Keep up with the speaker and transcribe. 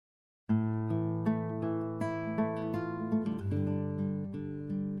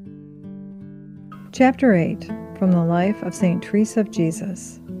Chapter 8, from the life of St. Teresa of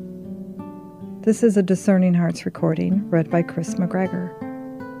Jesus. This is a Discerning Hearts recording read by Chris McGregor.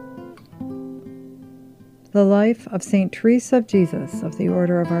 The life of St. Teresa of Jesus of the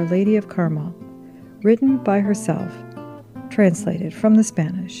Order of Our Lady of Carmel, written by herself, translated from the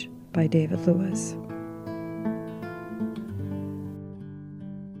Spanish by David Lewis.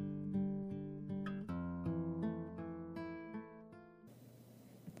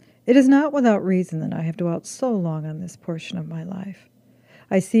 It is not without reason that I have dwelt so long on this portion of my life.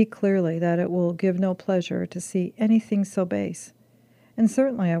 I see clearly that it will give no pleasure to see anything so base, and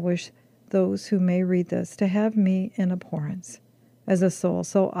certainly I wish those who may read this to have me in abhorrence, as a soul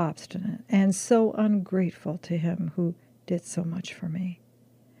so obstinate and so ungrateful to him who did so much for me.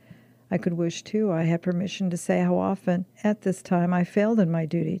 I could wish, too, I had permission to say how often at this time I failed in my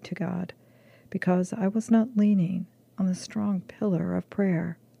duty to God, because I was not leaning on the strong pillar of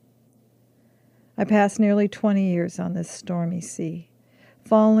prayer. I passed nearly 20 years on this stormy sea,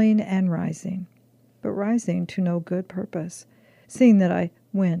 falling and rising, but rising to no good purpose, seeing that I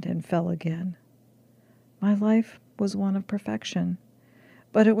went and fell again. My life was one of perfection,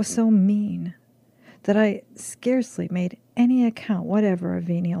 but it was so mean that I scarcely made any account whatever of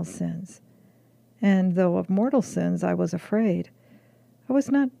venial sins. And though of mortal sins I was afraid, I was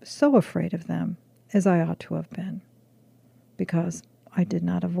not so afraid of them as I ought to have been, because I did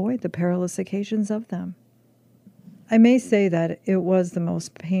not avoid the perilous occasions of them. I may say that it was the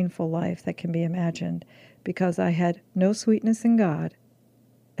most painful life that can be imagined, because I had no sweetness in God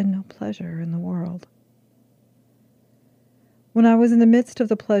and no pleasure in the world. When I was in the midst of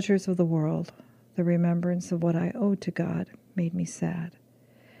the pleasures of the world, the remembrance of what I owed to God made me sad,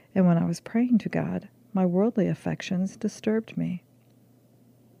 and when I was praying to God, my worldly affections disturbed me.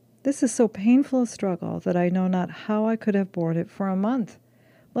 This is so painful a struggle that I know not how I could have borne it for a month,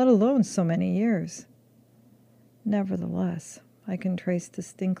 let alone so many years. Nevertheless, I can trace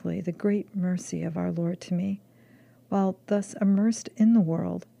distinctly the great mercy of our Lord to me, while thus immersed in the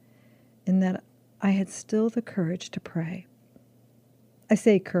world, in that I had still the courage to pray. I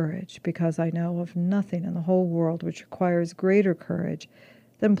say courage because I know of nothing in the whole world which requires greater courage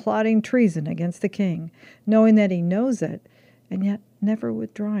than plotting treason against the king, knowing that he knows it, and yet never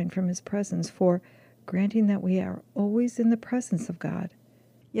withdrawing from his presence, for, granting that we are always in the presence of God,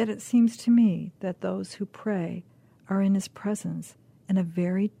 yet it seems to me that those who pray are in his presence in a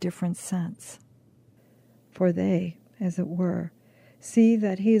very different sense. For they, as it were, see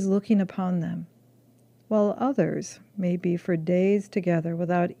that he is looking upon them, while others may be for days together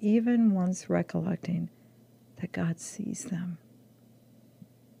without even once recollecting that God sees them.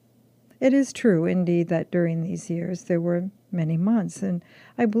 It is true, indeed, that during these years there were many months, and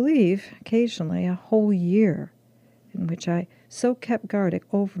I believe occasionally a whole year, in which I so kept guard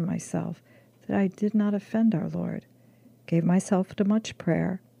over myself that I did not offend our Lord, gave myself to much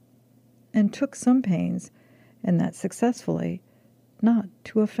prayer, and took some pains, and that successfully, not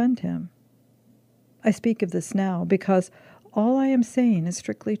to offend him. I speak of this now because all I am saying is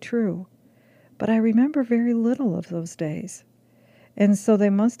strictly true, but I remember very little of those days, and so they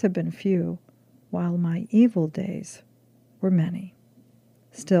must have been few, while my evil days were many.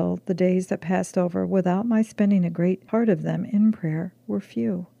 Still, the days that passed over without my spending a great part of them in prayer were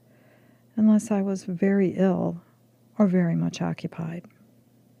few, unless I was very ill or very much occupied.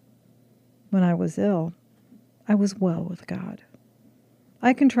 When I was ill, I was well with God.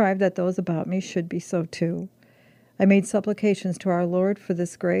 I contrived that those about me should be so too. I made supplications to our Lord for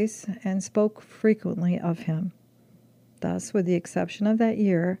this grace and spoke frequently of him. Thus, with the exception of that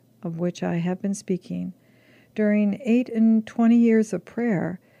year of which I have been speaking, during 28 years of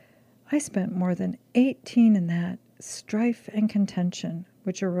prayer, I spent more than 18 in that strife and contention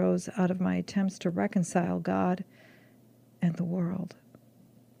which arose out of my attempts to reconcile God and the world.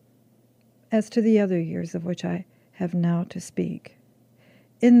 As to the other years of which I have now to speak,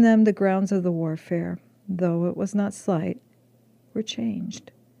 in them the grounds of the warfare, though it was not slight, were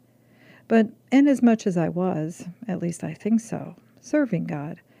changed. But inasmuch as I was, at least I think so, serving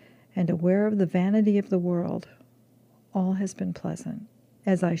God, and aware of the vanity of the world, all has been pleasant,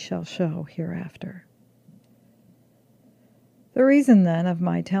 as I shall show hereafter. The reason, then, of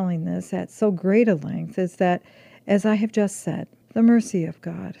my telling this at so great a length is that, as I have just said, the mercy of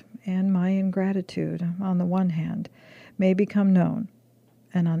God and my ingratitude, on the one hand, may become known,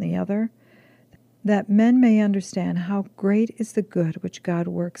 and on the other, that men may understand how great is the good which God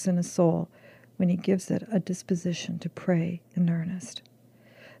works in a soul when he gives it a disposition to pray in earnest,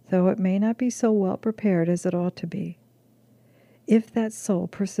 though it may not be so well prepared as it ought to be. If that soul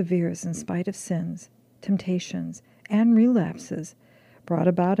perseveres in spite of sins, temptations, and relapses, brought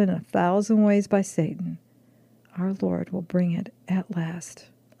about in 1,000 ways by Satan, our Lord will bring it at last,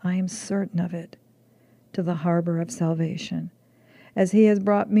 I am certain of it, to the harbor of salvation, as he has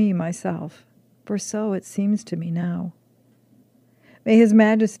brought me myself, for so it seems to me now. May his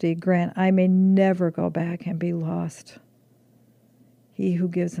majesty grant I may never go back and be lost. He who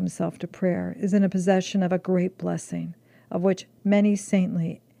gives himself to prayer is in a possession of a great blessing, of which many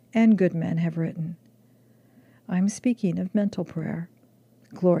saintly and good men have written. I am speaking of mental prayer.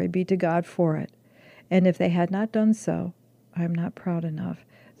 Glory be to God for it. And if they had not done so, I am not proud enough,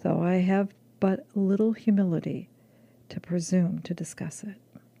 though I have but little humility, to presume to discuss it.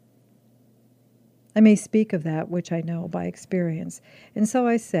 I may speak of that which I know by experience, and so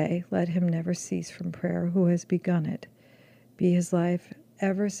I say, let him never cease from prayer who has begun it, be his life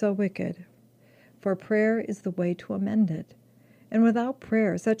ever so wicked, for prayer is the way to amend it, and without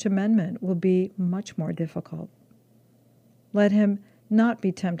prayer such amendment will be much more difficult. Let him not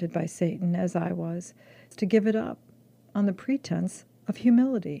be tempted by Satan, as I was, to give it up on the pretense of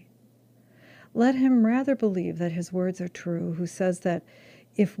humility. Let him rather believe that his words are true, who says that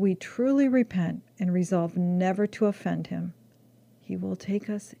if we truly repent and resolve never to offend him, he will take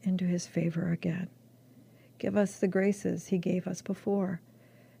us into his favor again, give us the graces he gave us before,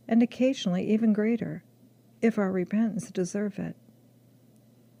 and occasionally even greater, if our repentance deserve it.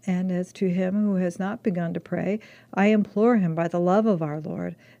 And as to him who has not begun to pray, I implore him by the love of our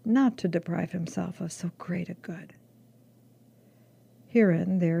Lord not to deprive himself of so great a good.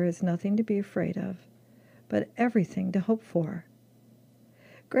 Herein there is nothing to be afraid of, but everything to hope for.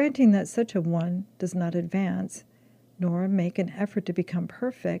 Granting that such a one does not advance, nor make an effort to become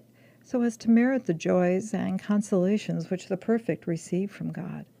perfect, so as to merit the joys and consolations which the perfect receive from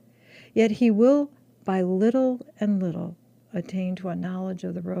God, yet he will by little and little attain to a knowledge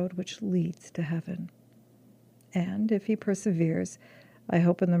of the road which leads to heaven. And if he perseveres, I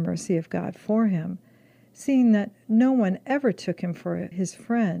hope in the mercy of God for him, seeing that no one ever took him for his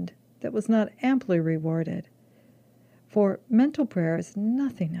friend that was not amply rewarded. For mental prayer is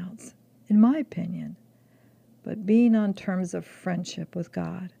nothing else, in my opinion, but being on terms of friendship with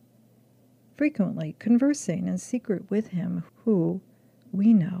God, frequently conversing in secret with him who,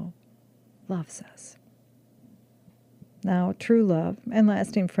 we know, loves us. Now, true love and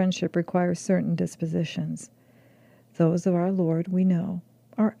lasting friendship require certain dispositions. Those of our Lord, we know,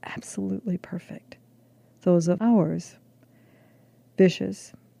 are absolutely perfect. Those of ours,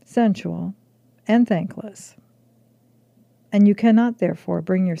 vicious, sensual, and thankless. And you cannot, therefore,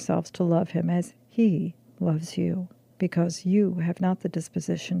 bring yourselves to love him as he loves you, because you have not the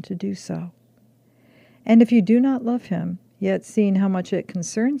disposition to do so. And if you do not love him, yet seeing how much it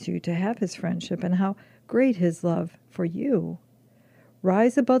concerns you to have his friendship and how great his love for you,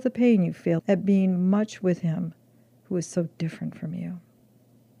 rise above the pain you feel at being much with him who is so different from you.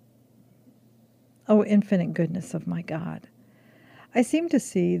 O infinite goodness of my God, I seem to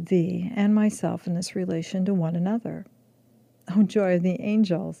see thee and myself in this relation to one another. O joy of the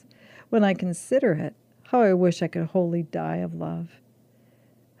angels, when I consider it, how I wish I could wholly die of love.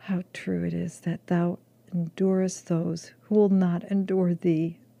 How true it is that thou endurest those who will not endure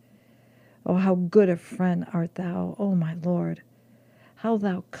thee. Oh, how good a friend art thou, O my Lord! How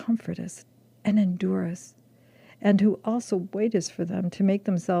thou comfortest and endurest, and who also waitest for them to make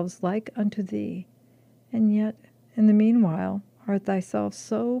themselves like unto thee, and yet, in the meanwhile, art thyself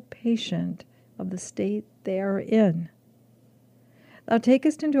so patient of the state they are in. Thou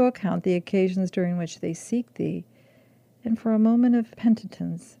takest into account the occasions during which they seek thee, and for a moment of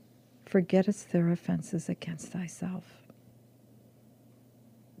penitence forgettest their offenses against thyself.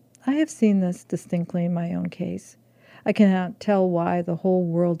 I have seen this distinctly in my own case. I cannot tell why the whole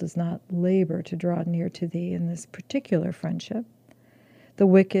world does not labor to draw near to thee in this particular friendship. The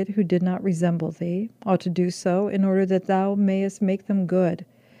wicked who did not resemble thee ought to do so in order that thou mayest make them good,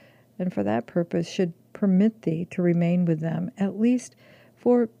 and for that purpose should permit thee to remain with them at least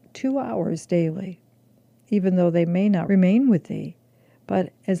for 2 hours daily, even though they may not remain with thee,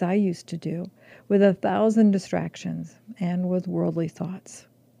 but, as I used to do, with 1,000 distractions and with worldly thoughts.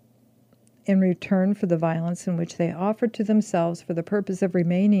 In return for the violence in which they offered to themselves for the purpose of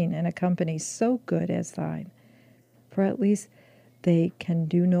remaining in a company so good as thine, for at least they can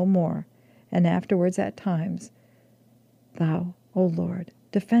do no more, and afterwards at times, thou, O Lord,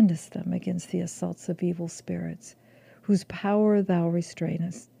 defendest them against the assaults of evil spirits, whose power thou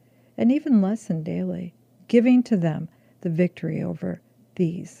restrainest, and even lessen daily, giving to them the victory over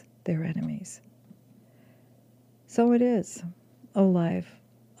these their enemies. So it is, O life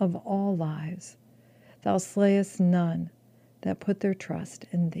of all lives, thou slayest none that put their trust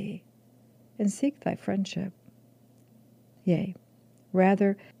in thee, and seek thy friendship. Yea,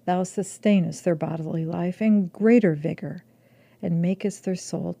 Rather, thou sustainest their bodily life in greater vigor, and makest their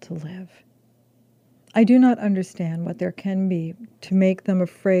soul to live. I do not understand what there can be to make them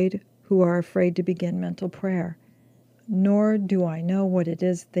afraid who are afraid to begin mental prayer, nor do I know what it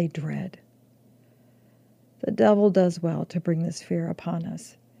is they dread. The devil does well to bring this fear upon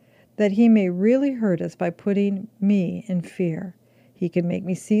us, that he may really hurt us by putting me in fear. He can make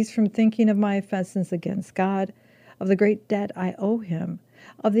me cease from thinking of my offenses against God, of the great debt I owe him,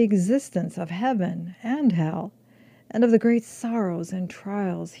 of the existence of heaven and hell, and of the great sorrows and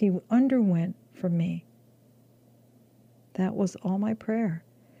trials he underwent for me. That was all my prayer,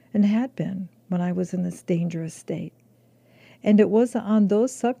 and had been when I was in this dangerous state. And it was on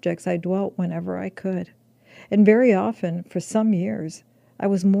those subjects I dwelt whenever I could. And very often, for some years, I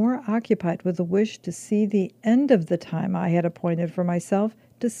was more occupied with the wish to see the end of the time I had appointed for myself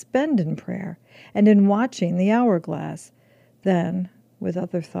to spend in prayer and in watching the hourglass than with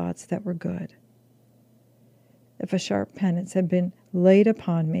other thoughts that were good. If a sharp penance had been laid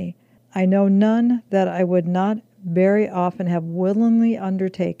upon me, I know none that I would not very often have willingly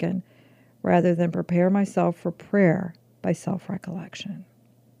undertaken, rather than prepare myself for prayer by self-recollection.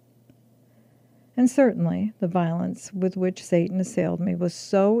 And certainly the violence with which Satan assailed me was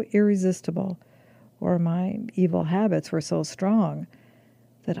so irresistible, or my evil habits were so strong,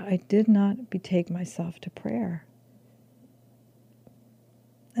 that I did not betake myself to prayer.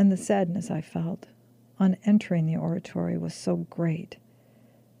 And the sadness I felt on entering the oratory was so great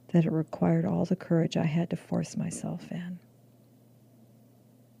that it required all the courage I had to force myself in.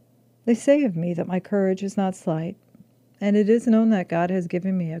 They say of me that my courage is not slight, and it is known that God has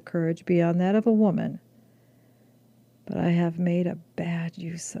given me a courage beyond that of a woman, but I have made a bad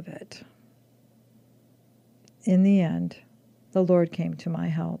use of it. In the end, the Lord came to my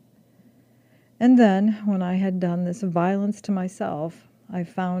help. And then, when I had done this violence to myself, I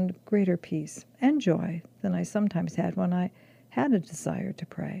found greater peace and joy than I sometimes had when I had a desire to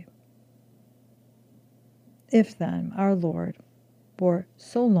pray. If then our Lord bore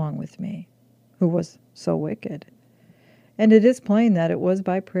so long with me, who was so wicked, and it is plain that it was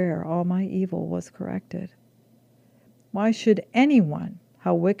by prayer all my evil was corrected, why should anyone,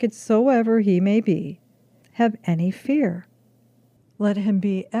 how wicked soever he may be, have any fear? Let him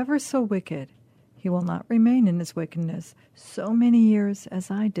be ever so wicked, he will not remain in his wickedness so many years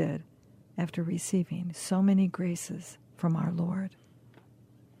as I did after receiving so many graces from our Lord.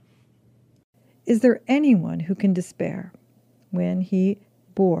 Is there anyone who can despair when he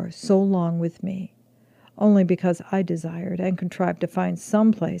bore so long with me, only because I desired and contrived to find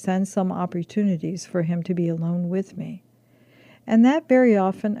some place and some opportunities for him to be alone with me, and that very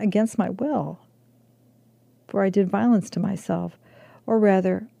often against my will? For I did violence to myself, or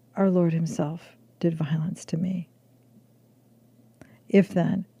rather, our Lord himself did violence to me. If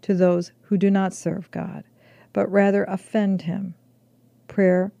then, to those who do not serve God, but rather offend him,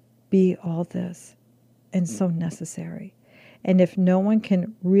 prayer be all this, and so necessary, and if no one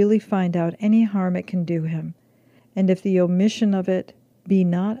can really find out any harm it can do him, and if the omission of it be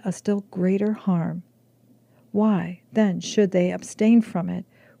not a still greater harm, why then should they abstain from it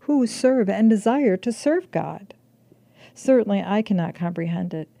who serve and desire to serve God? Certainly I cannot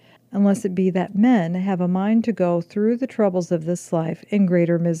comprehend it, unless it be that men have a mind to go through the troubles of this life in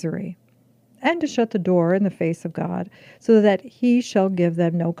greater misery, and to shut the door in the face of God, so that he shall give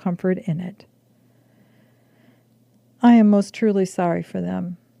them no comfort in it. I am most truly sorry for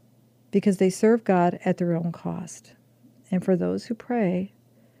them, because they serve God at their own cost, and for those who pray,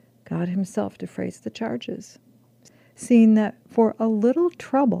 God himself defrays the charges, seeing that for a little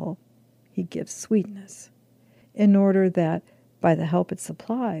trouble he gives sweetness, in order that, by the help it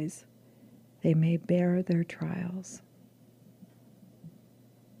supplies, they may bear their trials.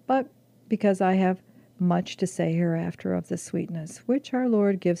 But because I have much to say hereafter of the sweetness which our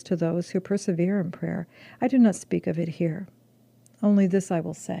Lord gives to those who persevere in prayer, I do not speak of it here. Only this I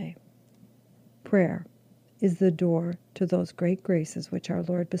will say. Prayer is the door to those great graces which our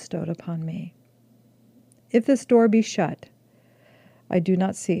Lord bestowed upon me. If this door be shut, I do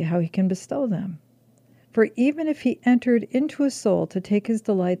not see how he can bestow them. For even if he entered into a soul to take his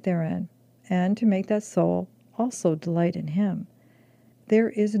delight therein, and to make that soul also delight in him, there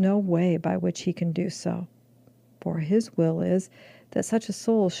is no way by which he can do so. For his will is that such a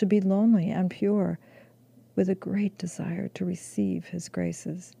soul should be lonely and pure, with a great desire to receive his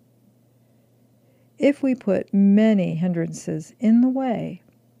graces. If we put many hindrances in the way,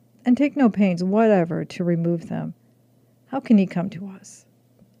 and take no pains whatever to remove them, how can he come to us?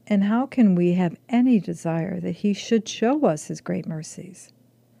 And how can we have any desire that he should show us his great mercies?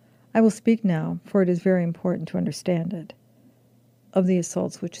 I will speak now, for it is very important to understand it. of the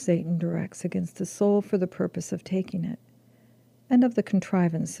assaults which Satan directs against the soul for the purpose of taking it, and of the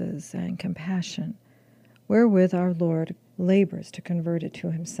contrivances and compassion wherewith our Lord labors to convert it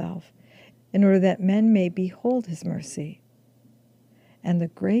to himself, in order that men may behold his mercy. And the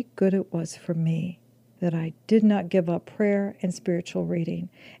great good it was for me that I did not give up prayer and spiritual reading,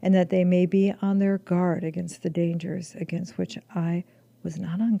 and that they may be on their guard against the dangers against which I was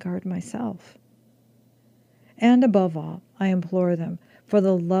not on guard myself. And above all, I implore them, for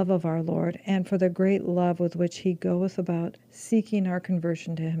the love of our Lord, and for the great love with which he goeth about seeking our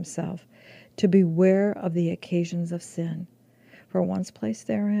conversion to himself, to beware of the occasions of sin, for once placed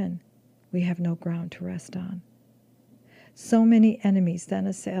therein, we have no ground to rest on. So many enemies then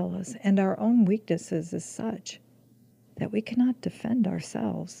assail us, and our own weaknesses is such that we cannot defend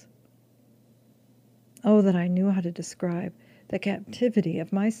ourselves. Oh, that I knew how to describe the captivity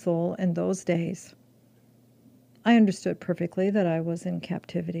of my soul in those days. I understood perfectly that I was in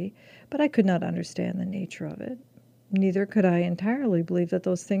captivity, but I could not understand the nature of it. Neither could I entirely believe that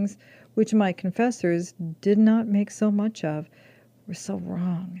those things which my confessors did not make so much of were so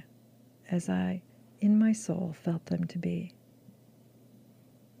wrong as I, in my soul, felt them to be.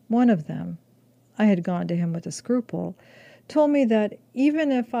 One of them, I had gone to him with a scruple, told me that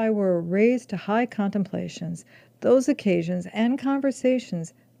even if I were raised to high contemplations, those occasions and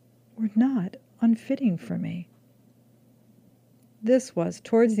conversations were not unfitting for me. This was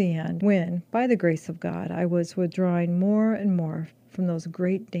towards the end, when, by the grace of God, I was withdrawing more and more from those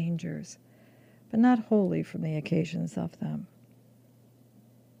great dangers, but not wholly from the occasions of them.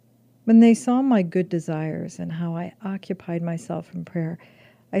 When they saw my good desires and how I occupied myself in prayer,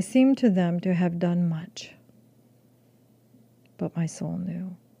 I seemed to them to have done much. But my soul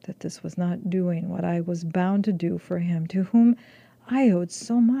knew that this was not doing what I was bound to do for him, to whom I owed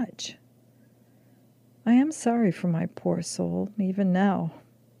so much. I am sorry for my poor soul, even now,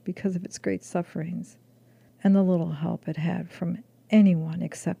 because of its great sufferings, and the little help it had from anyone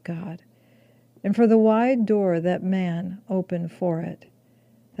except God, and for the wide door that man opened for it,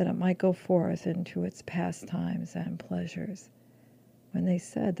 that it might go forth into its pastimes and pleasures, when they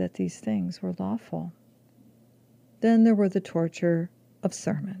said that these things were lawful. Then there were the torture of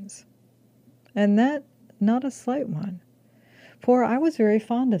sermons, and that not a slight one, for I was very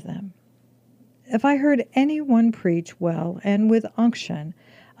fond of them. If I heard any one preach well and with unction,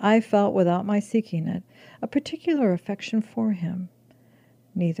 I felt, without my seeking it, a particular affection for him.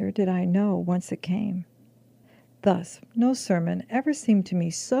 Neither did I know whence it came. Thus, no sermon ever seemed to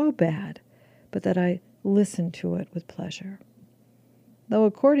me so bad, but that I listened to it with pleasure, though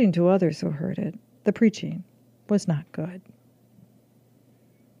according to others who heard it, the preaching was not good.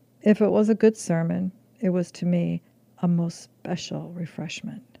 If it was a good sermon, it was to me a most special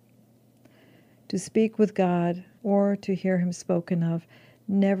refreshment. To speak with God, or to hear him spoken of,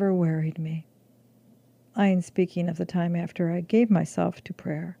 never wearied me. I am speaking of the time after I gave myself to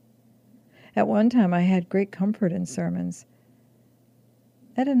prayer. At one time I had great comfort in sermons.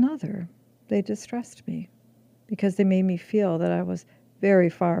 At another, they distressed me, because they made me feel that I was very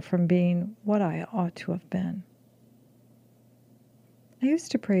far from being what I ought to have been. I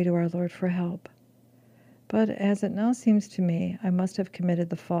used to pray to our Lord for help, but as it now seems to me, I must have committed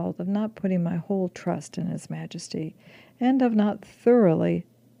the fault of not putting my whole trust in His Majesty, and of not thoroughly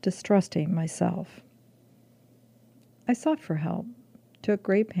distrusting myself. I sought for help, took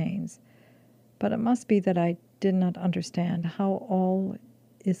great pains, but it must be that I did not understand how all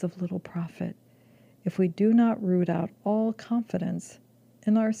is of little profit if we do not root out all confidence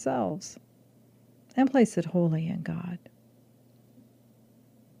in ourselves and place it wholly in God.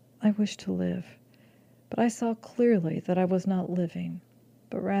 I wished to live, but I saw clearly that I was not living,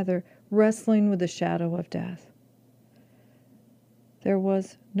 but rather wrestling with the shadow of death. There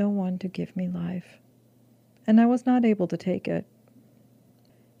was no one to give me life, and I was not able to take it.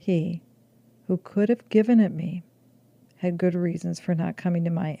 He, who could have given it me, had good reasons for not coming to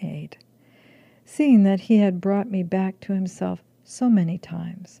my aid, seeing that he had brought me back to himself so many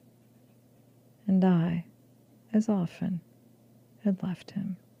times, and I, as often, had left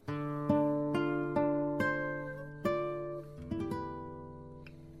him.